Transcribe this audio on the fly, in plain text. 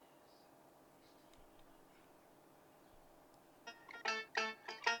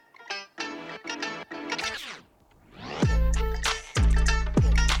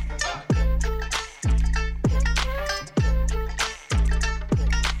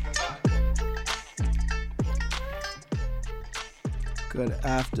Good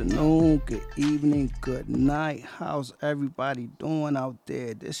afternoon, good evening, good night. How's everybody doing out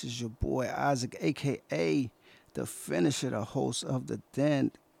there? This is your boy Isaac, aka the finisher, the host of the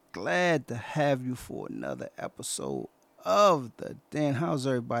Den. Glad to have you for another episode of the Den. How's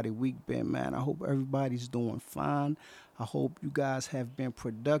everybody week been, man? I hope everybody's doing fine. I hope you guys have been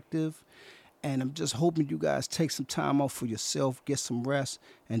productive. And I'm just hoping you guys take some time off for yourself, get some rest,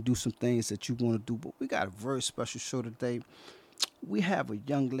 and do some things that you want to do. But we got a very special show today. We have a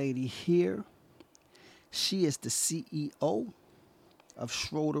young lady here. She is the CEO of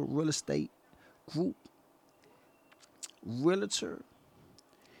Schoder Real Estate Group, realtor,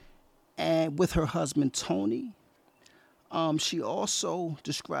 and with her husband Tony. She also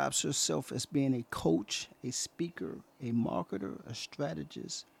describes herself as being a coach, a speaker, a marketer, a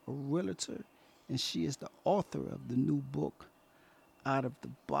strategist, a realtor, and she is the author of the new book, Out of the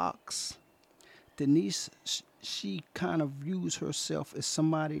Box. Denise, she kind of views herself as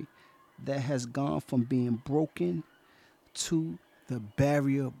somebody that has gone from being broken to the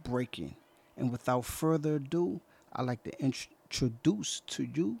barrier breaking. And without further ado, I'd like to introduce to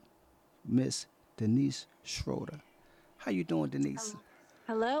you Miss Denise Schroeder. How you doing, Denise?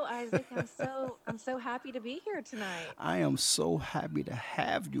 Hello, Isaac. I'm so happy to be here tonight. I am so happy to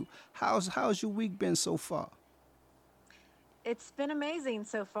have you. How's your week been so far? It's been amazing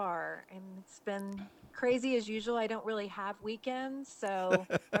so far, and it's been crazy as usual. I don't really have weekends, so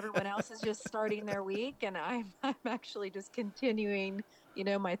everyone else is just starting their week, and I'm actually just continuing,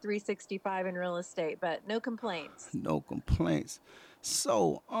 my 365 in real estate, but no complaints. No complaints.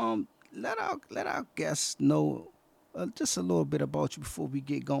 So, let our guests know just a little bit about you before we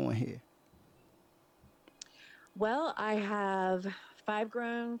get going here. Well, I have five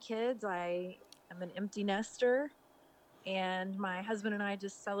grown kids. I am an empty nester. And my husband and I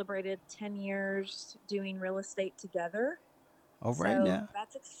just celebrated 10 years doing real estate together. All right So now.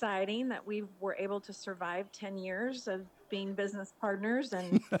 that's exciting that we were able to survive 10 years of being business partners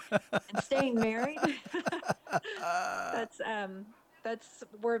and staying married. that's that's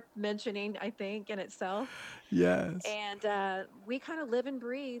worth mentioning, I think, in itself. Yes. And we kind of live and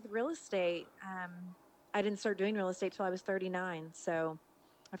breathe real estate. I didn't start doing real estate till I was 39, so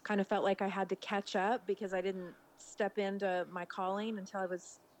I've kind of felt like I had to catch up because I didn't step into my calling until I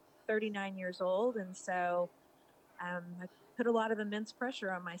was 39 years old. And so I put a lot of immense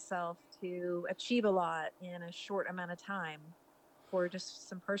pressure on myself to achieve a lot in a short amount of time for just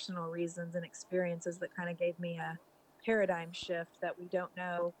some personal reasons and experiences that kind of gave me a paradigm shift that we don't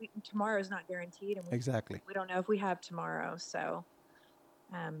know. Tomorrow is not guaranteed, and Exactly. we don't know if we have tomorrow. So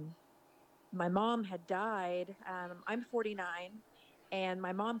um, my mom had died. I'm 49, and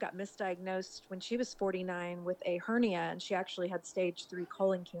my mom got misdiagnosed when she was 49 with a hernia, and she actually had stage 3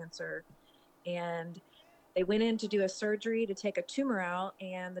 colon cancer. And they went in to do a surgery to take a tumor out,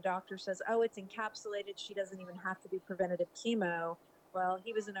 and the doctor says, "Oh, it's encapsulated. She doesn't even have to do preventative chemo." Well,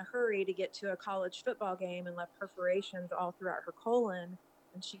 he was in a hurry to get to a college football game and left perforations all throughout her colon,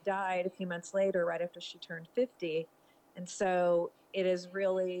 and she died a few months later, right after she turned 50. And so it has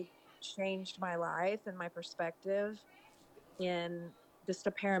really changed my life and my perspective in just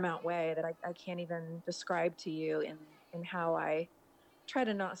a paramount way that I can't even describe to you in how I try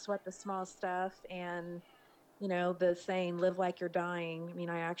to not sweat the small stuff. And the saying, live like you're dying. I mean,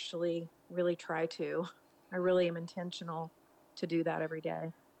 I actually really try to. I really am intentional to do that every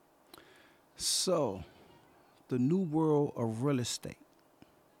day. So, the new world of real estate.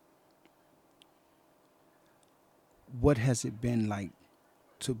 What has it been like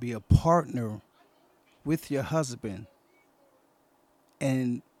to be a partner with your husband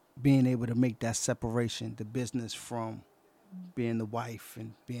and being able to make that separation, the business from being the wife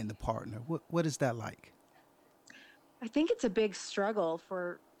and being the partner? What is that like? I think it's a big struggle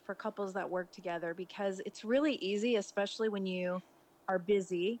for couples that work together because it's really easy, especially when you are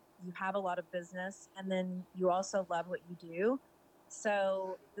busy, you have a lot of business, and then you also love what you do.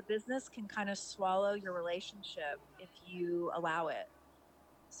 So the business can kind of swallow your relationship if you allow it.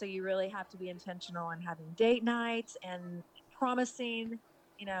 So you really have to be intentional on having date nights and promising,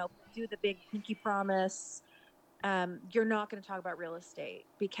 do the big pinky promise. You're not going to talk about real estate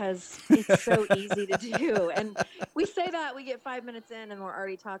because it's so easy to do. And we say that we get 5 minutes in and we're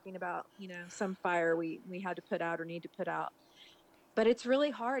already talking about, some fire we had to put out or need to put out. But it's really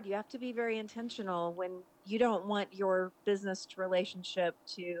hard. You have to be very intentional when you don't want your business relationship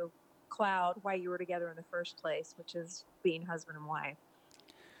to cloud why you were together in the first place, which is being husband and wife.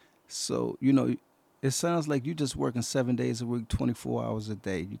 So, it sounds like you just working 7 days a week, 24 hours a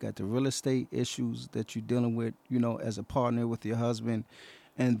day. You got the real estate issues that you're dealing with, as a partner with your husband.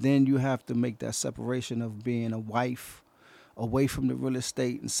 And then you have to make that separation of being a wife, away from the real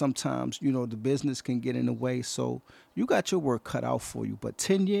estate, and sometimes the business can get in the way. So you got your work cut out for you. But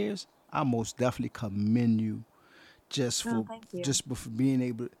 10 years, I most definitely commend you just Oh, for thank you. for being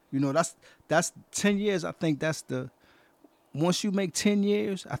able. That's 10 years. I think that's the once you make 10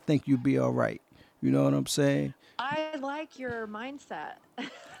 years, I think you'll be all right. You know what I'm saying? I like your mindset.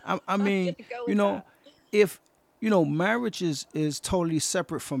 I I'm mean, gonna go you with know, that. if marriage is totally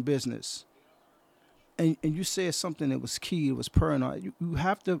separate from business, and you said something that was key, it was paramount. You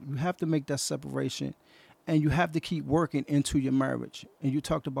have to make that separation, and you have to keep working into your marriage. And you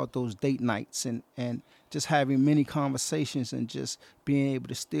talked about those date nights and just having many conversations and just being able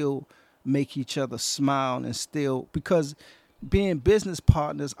to still make each other smile and still because being business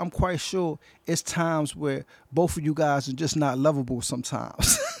partners, I'm quite sure it's times where both of you guys are just not lovable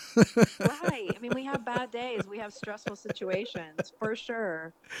sometimes. Right. I mean, we have bad days. We have stressful situations for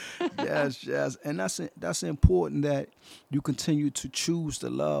sure. Yes, yes, and that's important that you continue to choose the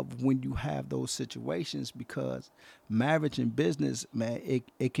love when you have those situations because marriage and business, man,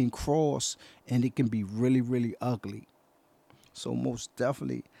 it can cross and it can be really really ugly. So most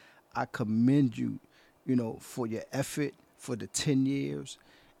definitely, I commend you, for your effort for the 10 years,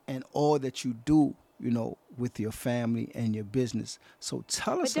 and all that you do, with your family and your business. So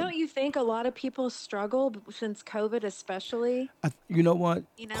tell But us, don't you think a lot of people struggle since COVID, especially? you know what,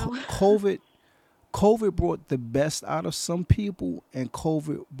 You know? COVID brought the best out of some people, and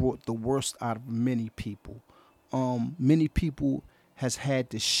COVID brought the worst out of many people. Many people has had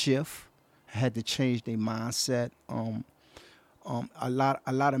to shift, had to change their mindset. A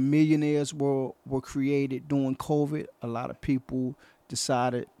lot of millionaires were created during COVID. A lot of people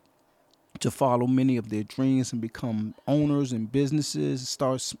decided to follow many of their dreams and become owners and businesses,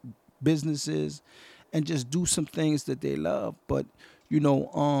 and just do some things that they love. But you know,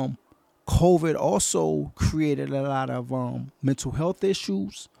 um, COVID also created a lot of mental health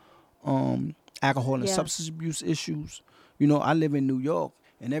issues, alcohol and substance Yes. abuse issues. I live in New York,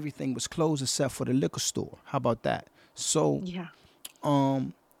 and everything was closed except for the liquor store. How about that? So Yeah.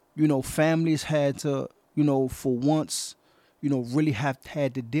 families had to, for once, really have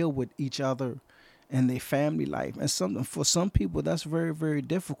had to deal with each other and their family life. And for some people that's very, very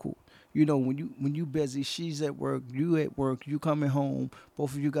difficult. When you busy, she's at work, you at work, you coming home,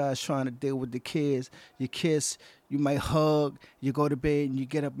 both of you guys trying to deal with the kids. You kiss, you might hug, you go to bed and you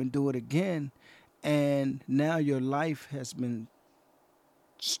get up and do it again. And now your life has been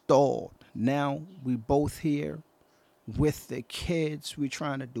stalled. Now we both here with the kids. We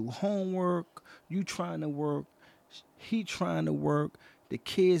trying to do homework. You trying to work. He trying to work. The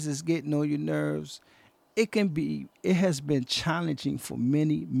kids is getting on your nerves. It has been challenging for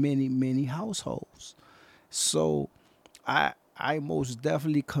many, many, many households. So I most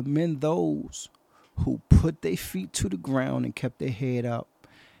definitely commend those who put their feet to the ground and kept their head up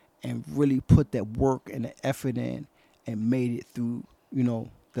and really put that work and the effort in and made it through,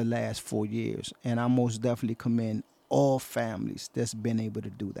 the last 4 years. And I most definitely commend all families that's been able to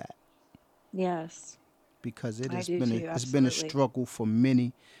do that Yes. because it I has do been a too. it's been a Absolutely. struggle for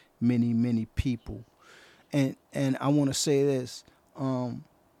many, many, many people. And I want to say this: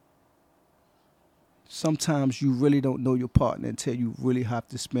 sometimes you really don't know your partner until you really have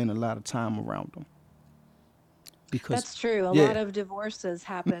to spend a lot of time around them. Because, That's true. A yeah, lot of divorces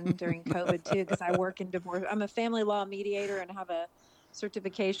happened during COVID too, because I work in divorce. I'm a family law mediator and have a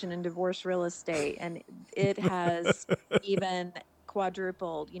certification in divorce real estate. And it has even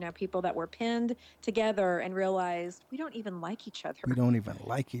quadrupled, people that were pinned together and realized we don't even like each other. we don't even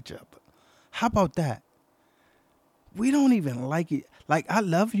like each other. How about that? We don't even like it. Like I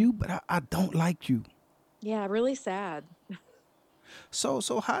love you, but I don't like you. Yeah, really sad. So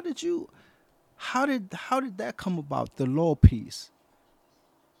how did that come about? The law piece.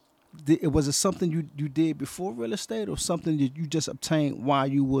 Was it something you did before real estate, or something that you just obtained while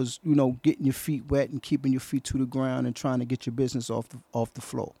you was getting your feet wet and keeping your feet to the ground and trying to get your business off the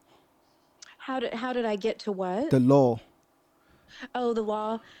floor? How did I get to what? The law. Oh, the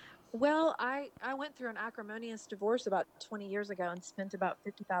law. Well, I went through an acrimonious divorce about 20 years ago and spent about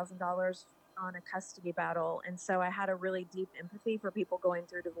 $50,000 on a custody battle. And so I had a really deep empathy for people going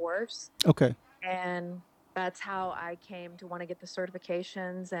through divorce. Okay. And that's how I came to want to get the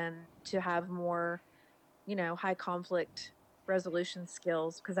certifications and to have more, high conflict resolution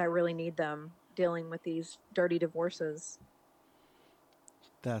skills because I really need them dealing with these dirty divorces.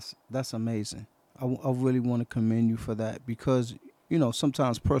 That's amazing. I really want to commend you for that because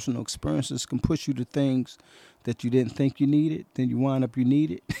sometimes personal experiences can push you to things that you didn't think you needed. Then you wind up you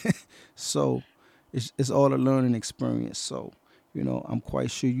need it. So it's all a learning experience. So I'm quite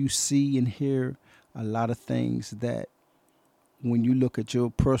sure you see and hear a lot of things that when you look at your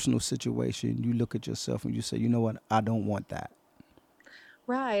personal situation, you look at yourself and you say, you know what, I don't want that.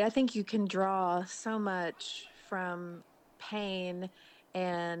 Right. I think you can draw so much from pain,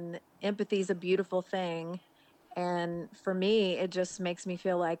 and empathy is a beautiful thing. And for me, it just makes me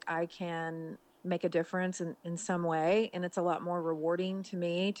feel like I can make a difference in some way. And it's a lot more rewarding to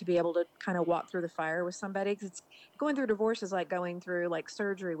me to be able to kind of walk through the fire with somebody. Because it's going through divorce is like going through like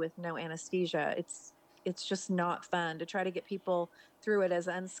surgery with no anesthesia. It's just not fun. To try to get people through it as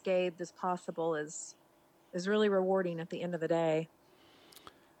unscathed as possible is really rewarding at the end of the day.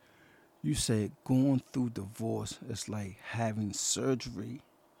 You say going through divorce is like having surgery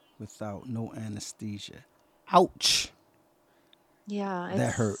without no anesthesia. Ouch. Yeah,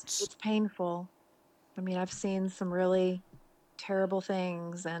 That hurts. it's painful. I mean, I've seen some really terrible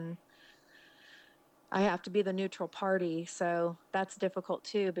things, and I have to be the neutral party, so that's difficult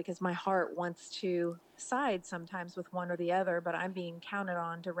too because my heart wants to side sometimes with one or the other, but I'm being counted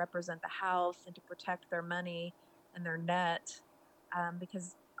on to represent the house and to protect their money and their net,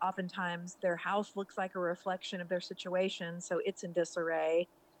 because oftentimes their house looks like a reflection of their situation, so it's in disarray.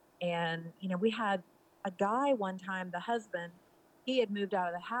 And, we had a guy one time, the husband, he had moved out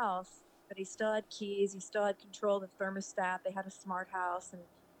of the house, but he still had keys. He still had control of the thermostat. They had a smart house. And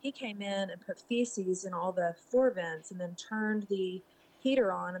he came in and put feces in all the floor vents and then turned the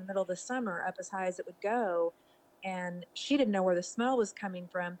heater on in the middle of the summer up as high as it would go. And she didn't know where the smell was coming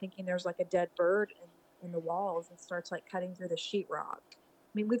from, thinking there's like a dead bird in the walls, and starts like cutting through the sheetrock.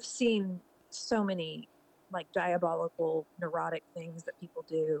 I mean, we've seen so many like diabolical, neurotic things that people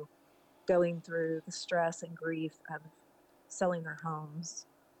do going through the stress and grief of selling their homes.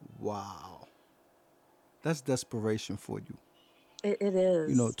 Wow. That's desperation for you. It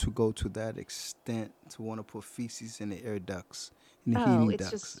is. To go to that extent to want to put feces in the air ducts, in the Oh, heating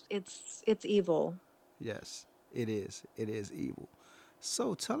it's ducts. just it's evil. Yes, it is. It is evil.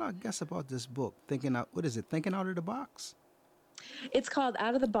 So tell our guests about this book. Thinking out, what is it? Thinking out of the box? It's called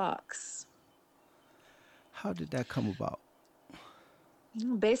Out of the Box. How did that come about?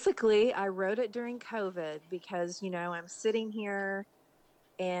 Basically, I wrote it during COVID because, I'm sitting here,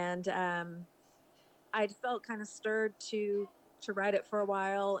 and I'd felt kind of stirred to write it for a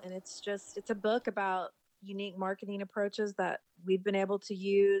while, and it's a book about unique marketing approaches that we've been able to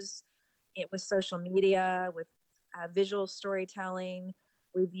use it with social media, with visual storytelling.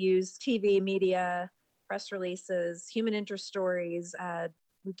 We've used TV media, press releases, human interest stories.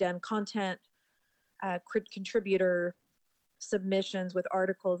 We've done content contributor submissions with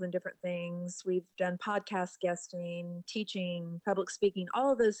articles and different things. We've done podcast guesting, teaching, public speaking,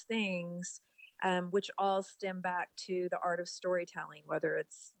 all of those things, which all stem back to the art of storytelling, whether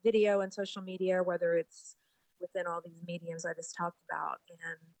it's video and social media, whether it's within all these mediums I just talked about.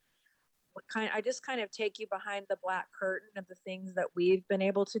 And I just kind of take you behind the black curtain of the things that we've been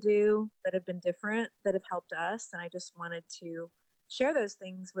able to do that have been different, that have helped us. And I just wanted to share those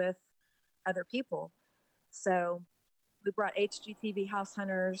things with other people. So we brought HGTV House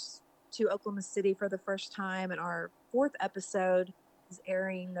Hunters to Oklahoma City for the first time, and our fourth episode is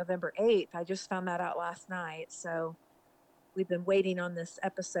airing November 8th. I just found that out last night. So we've been waiting on this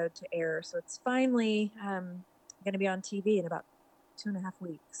episode to air. So it's finally going to be on TV in about 2.5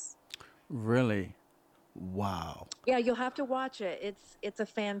 weeks. Really? Wow. Yeah, you'll have to watch it. It's a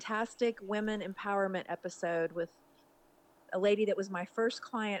fantastic women empowerment episode with a lady that was my first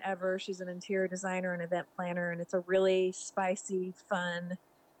client ever. She's an interior designer and event planner, and it's a really spicy, fun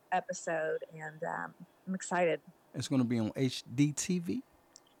episode, and I'm excited. It's going to be on HDTV?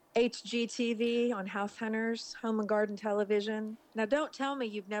 HGTV on House Hunters, Home and Garden Television. Now, don't tell me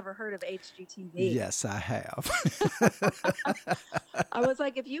you've never heard of HGTV. Yes, I have. I was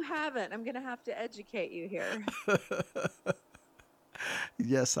like, if you haven't, I'm going to have to educate you here.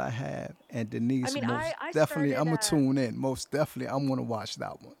 Yes, I have. And I Denise, mean, most I definitely, I'm started. going to tune in. Most definitely, I'm going to watch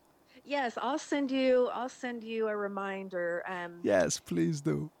that one. Yes, I'll send you a reminder. Yes, please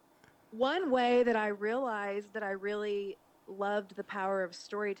do. One way that I realized that I really loved the power of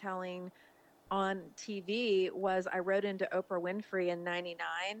storytelling on TV was I wrote into Oprah Winfrey in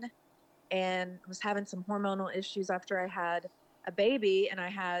 '99 and was having some hormonal issues after I had a baby, and I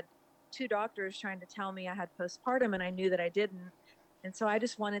had two doctors trying to tell me I had postpartum, and I knew that I didn't. And so I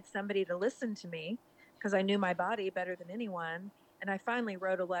just wanted somebody to listen to me because I knew my body better than anyone. And I finally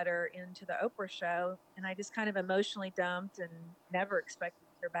wrote a letter into the Oprah show, and I just kind of emotionally dumped and never expected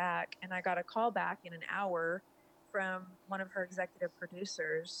to hear back. And I got a call back in an hour from one of her executive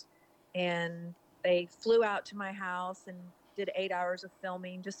producers, and they flew out to my house and did 8 hours of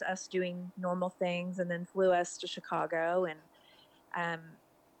filming, just us doing normal things, and then flew us to Chicago. And um,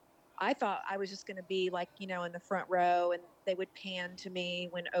 I thought I was just going to be like, in the front row, and they would pan to me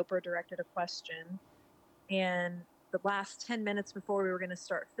when Oprah directed a question. And the last 10 minutes before we were going to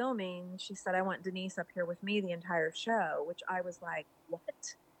start filming, she said, I want Denise up here with me the entire show, which I was like,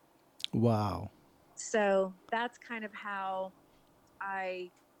 what? Wow. So that's kind of how I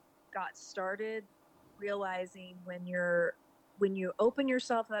got started, realizing when you open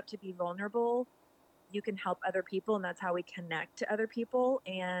yourself up to be vulnerable, you can help other people, and that's how we connect to other people.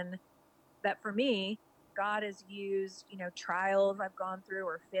 And that for me, God has used, trials I've gone through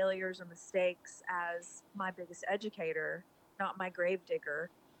or failures or mistakes as my biggest educator, not my grave digger.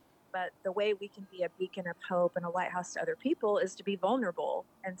 But the way we can be a beacon of hope and a lighthouse to other people is to be vulnerable.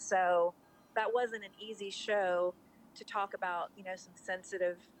 And so that wasn't an easy show to talk about, some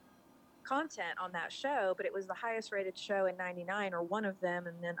sensitive content on that show, but it was the highest rated show in 99, or one of them.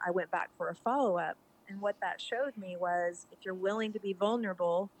 And then I went back for a follow up. And what that showed me was if you're willing to be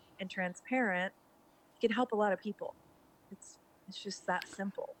vulnerable and transparent, you can help a lot of people. It's it's just that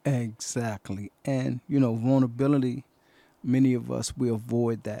simple. Exactly. And, vulnerability, many of us, we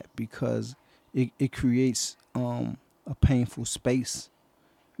avoid that because it creates a painful space,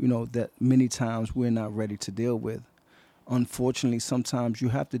 that many times we're not ready to deal with. Unfortunately, sometimes you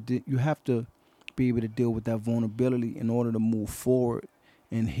have to be able to deal with that vulnerability in order to move forward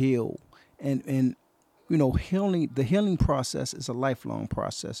and heal. And healing, the healing process is a lifelong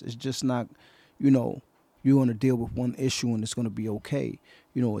process. It's just not, you know you're going to deal with one issue and it's going to be okay.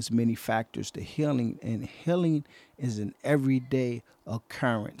 It's many factors to healing, and healing is an everyday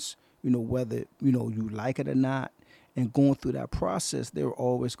occurrence. Whether you like it or not, and going through that process, there are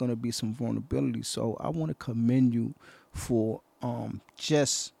always going to be some vulnerability. So I want to commend you for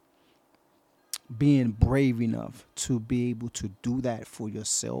just being brave enough to be able to do that for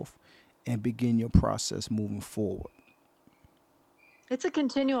yourself and begin your process moving forward. It's a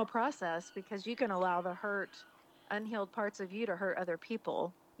continual process because you can allow the hurt, unhealed parts of you to hurt other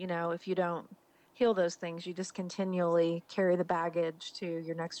people. If you don't heal those things, you just continually carry the baggage to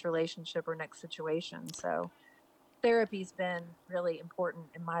your next relationship or next situation. So therapy's been really important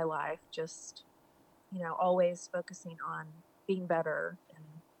in my life, just, always focusing on being better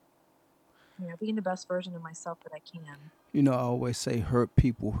and, being the best version of myself that I can. I always say hurt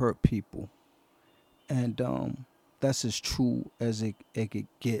people. And that's as true as it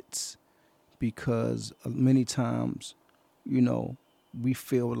gets, because many times, you know, we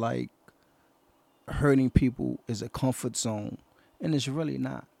feel like hurting people is a comfort zone, and it's really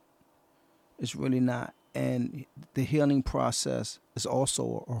not. It's really not. And the healing process is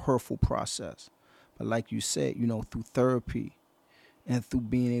also a hurtful process. But like you said, through therapy and through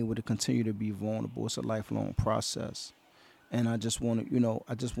being able to continue to be vulnerable, it's a lifelong process. And I just want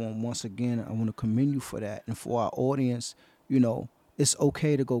once again, I want to commend you for that. And for our audience, it's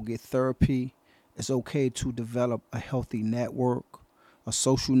okay to go get therapy. It's okay to develop a healthy network, a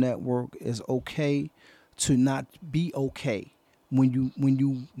social network. It's okay to not be okay when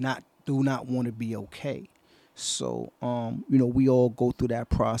you not do not want to be okay. So we all go through that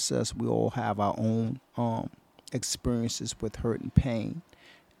process. We all have our own experiences with hurt and pain.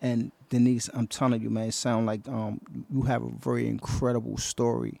 And Denise, I'm telling you, man, it sounds like you have a very incredible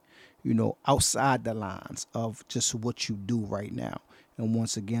story, outside the lines of just what you do right now. And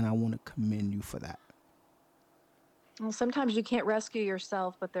once again, I want to commend you for that. Well, sometimes you can't rescue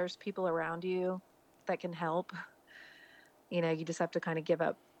yourself, but there's people around you that can help. You just have to kind of give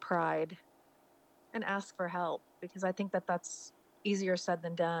up pride and ask for help, because I think that that's easier said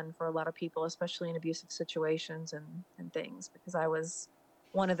than done for a lot of people, especially in abusive situations and things, because I was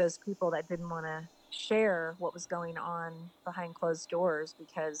one of those people that didn't want to share what was going on behind closed doors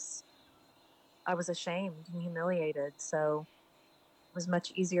because I was ashamed and humiliated. So it was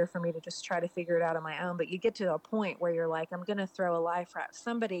much easier for me to just try to figure it out on my own. But you get to a point where you're like, I'm going to throw a life raft.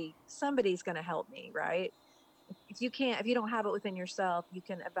 Somebody's going to help me, right? If you don't have it within yourself, you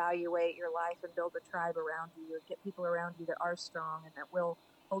can evaluate your life and build a tribe around you and get people around you that are strong and that will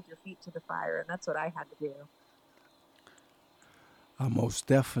hold your feet to the fire. And that's what I had to do. I most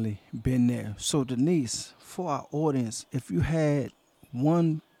definitely been there. So Denise, for our audience, if you had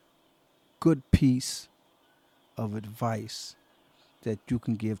one good piece of advice that you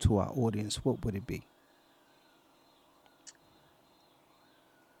can give to our audience, what would it be?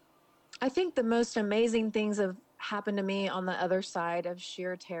 I think the most amazing things have happened to me on the other side of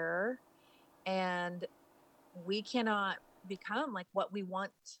sheer terror. And we cannot become like what we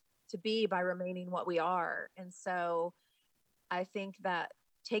want to be by remaining what we are. And so I think that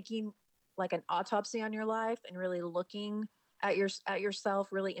taking like an autopsy on your life and really looking at yourself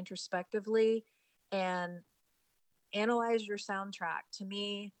really introspectively and analyze your soundtrack. To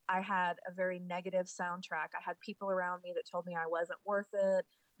me, I had a very negative soundtrack. I had people around me that told me I wasn't worth it.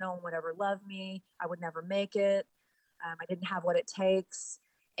 No one would ever love me. I would never make it. I didn't have what it takes.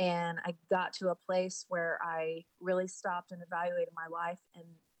 And I got to a place where I really stopped and evaluated my life. And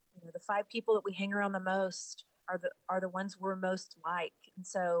the 5 people that we hang around the most are the ones we're most like. And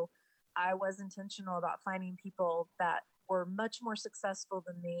so I was intentional about finding people that were much more successful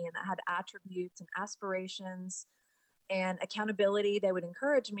than me and that had attributes and aspirations and accountability. They would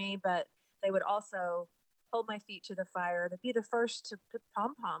encourage me, but they would also hold my feet to the fire. They'd be the first to put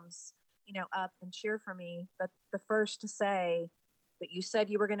pom poms, up and cheer for me, but the first to say that you said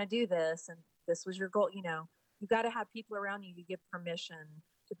you were going to do this and this was your goal. You got to have people around you to give permission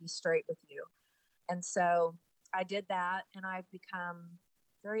to be straight with you. And so I did that, and I've become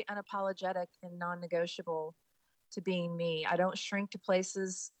very unapologetic and non-negotiable to being me. I don't shrink to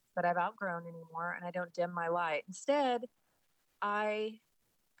places that I've outgrown anymore, and I don't dim my light. Instead, I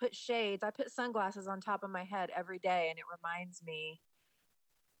put shades, I put sunglasses on top of my head every day, and it reminds me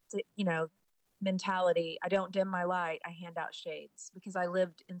to, mentality. I don't dim my light, I hand out shades, because I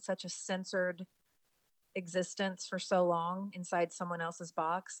lived in such a censored existence for so long inside someone else's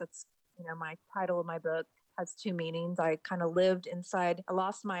box. That's, my title of my book has 2 meanings. I kind of I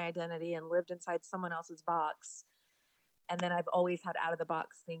lost my identity and lived inside someone else's box. And then I've always had out of the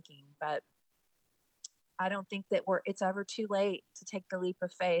box thinking, but I don't think that it's ever too late to take the leap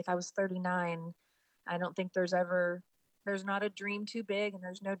of faith. I was 39. I don't think there's not a dream too big and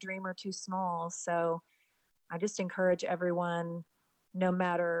there's no dreamer too small. So I just encourage everyone, no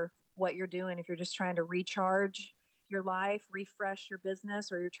matter what you're doing, if you're just trying to recharge your life, refresh your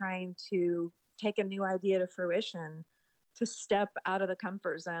business, or you're trying to take a new idea to fruition, to step out of the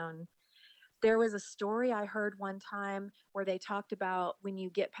comfort zone. There was a story I heard one time where they talked about when you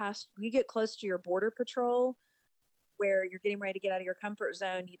get close to your border patrol, where you're getting ready to get out of your comfort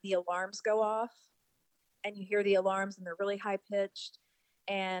zone, the alarms go off and you hear the alarms and they're really high pitched.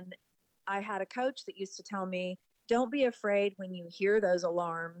 And I had a coach that used to tell me, don't be afraid when you hear those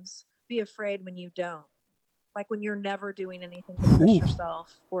alarms, be afraid when you don't. Like when you're never doing anything to push Ooh.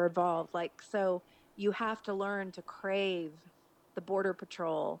 yourself or evolve. So you have to learn to crave the border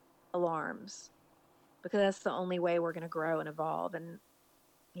patrol alarms, because that's the only way we're going to grow and evolve. And,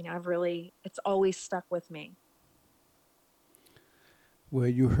 it's always stuck with me. Where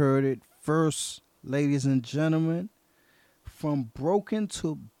you heard it first, ladies and gentlemen, from broken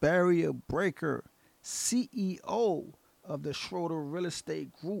to barrier breaker, CEO of the Schroeder Real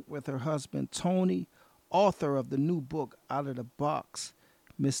Estate Group with her husband Tony, author of the new book Out of the Box,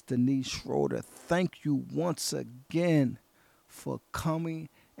 Miss Denise Schroeder. Thank you once again for coming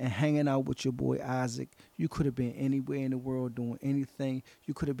and hanging out with your boy Isaac. You could have been anywhere in the world doing anything.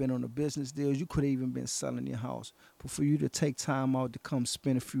 You could have been on a business deals. You could have even been selling your house. But for you to take time out to come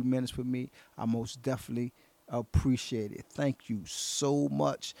spend a few minutes with me, I most definitely appreciate it. Thank you so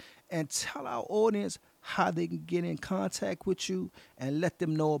much. And tell our audience how they can get in contact with you and let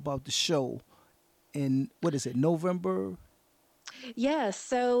them know about the show in, what is it, November? Yes.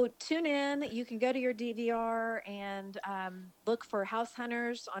 So tune in. You can go to your DVR and look for House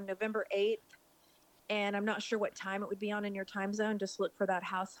Hunters on November 8th. And I'm not sure what time it would be on in your time zone. Just look for that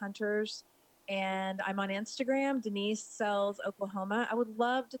House Hunters. And I'm on Instagram, Denise Sells Oklahoma. I would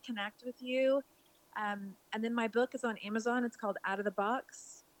love to connect with you. And then my book is on Amazon. It's called Out of the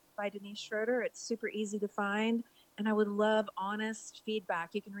Box by Denise Schroeder. It's super easy to find. And I would love honest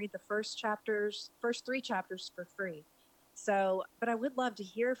feedback. You can read the first 3 chapters for free. So, but I would love to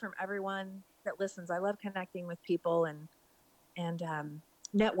hear from everyone that listens. I love connecting with people and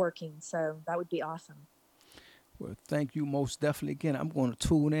networking. So that would be awesome. Well, thank you most definitely. Again, I'm going to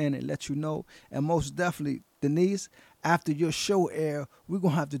tune in and let you know. And most definitely, Denise, after your show air, we're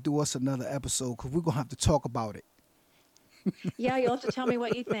going to have to do us another episode because we're going to have to talk about it. Yeah, you'll have to tell me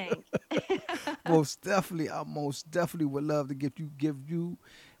what you think. Most definitely, I most definitely would love to give you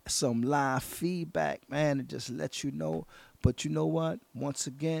some live feedback, man, and just let you know. But you know what? Once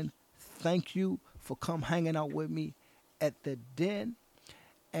again, thank you for come hanging out with me at the den.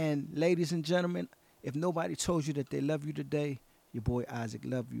 And ladies and gentlemen, if nobody told you that they love you today, your boy Isaac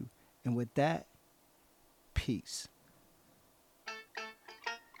love you. And with that, peace.